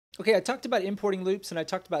Okay, I talked about importing loops and I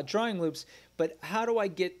talked about drawing loops, but how do I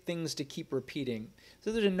get things to keep repeating?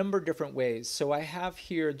 So there's a number of different ways. So I have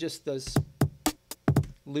here just this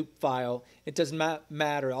loop file. It does not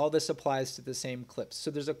matter. All this applies to the same clips.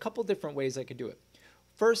 So there's a couple different ways I could do it.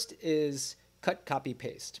 First is cut, copy,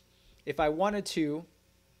 paste. If I wanted to,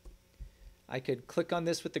 I could click on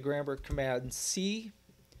this with the grammar command C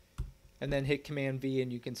and then hit Command V,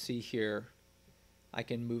 and you can see here I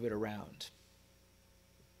can move it around.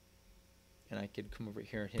 And I could come over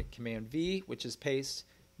here and hit Command V, which is paste,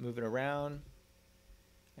 move it around.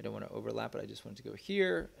 I don't want to overlap it, I just want it to go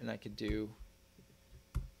here, and I could do,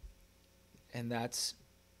 and that's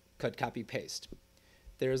cut, copy, paste.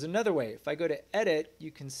 There's another way. If I go to edit,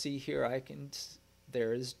 you can see here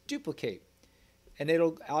there is duplicate, and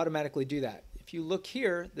it'll automatically do that. If you look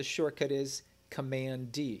here, the shortcut is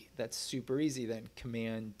Command D. That's super easy then.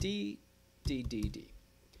 Command D, D, D, D.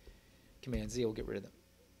 Command Z will get rid of them.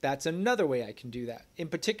 That's another way I can do that. In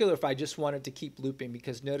particular, if I just wanted to keep looping,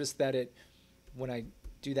 because notice that when I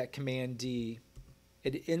do that Command D,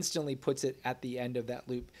 it instantly puts it at the end of that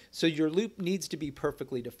loop. So your loop needs to be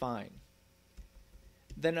perfectly defined.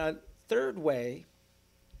 Then a third way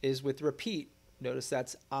is with repeat. Notice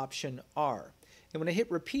that's Option R. And when I hit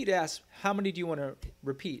repeat, it asks, how many do you want to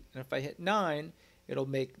repeat? And if I hit 9, it'll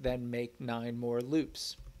then make 9 more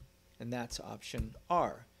loops. And that's Option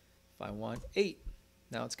R. If I want 8,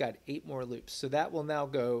 now it's got 8 more loops. So that will now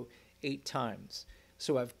go 8 times.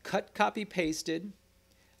 So I've cut, copy, pasted.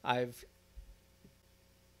 Right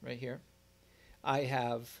here. I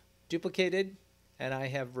have duplicated, and I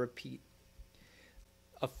have repeat.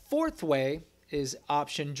 A fourth way is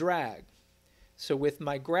Option drag. So with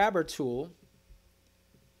my grabber tool,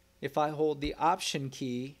 if I hold the Option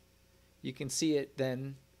key, you can see it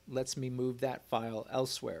then lets me move that file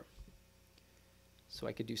elsewhere. So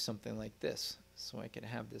I could do something like this. So I could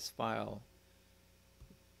have this file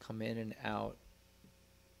come in and out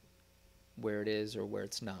where it is or where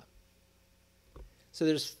it's not. So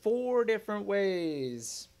there's 4 different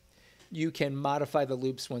ways you can modify the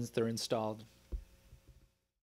loops once they're installed.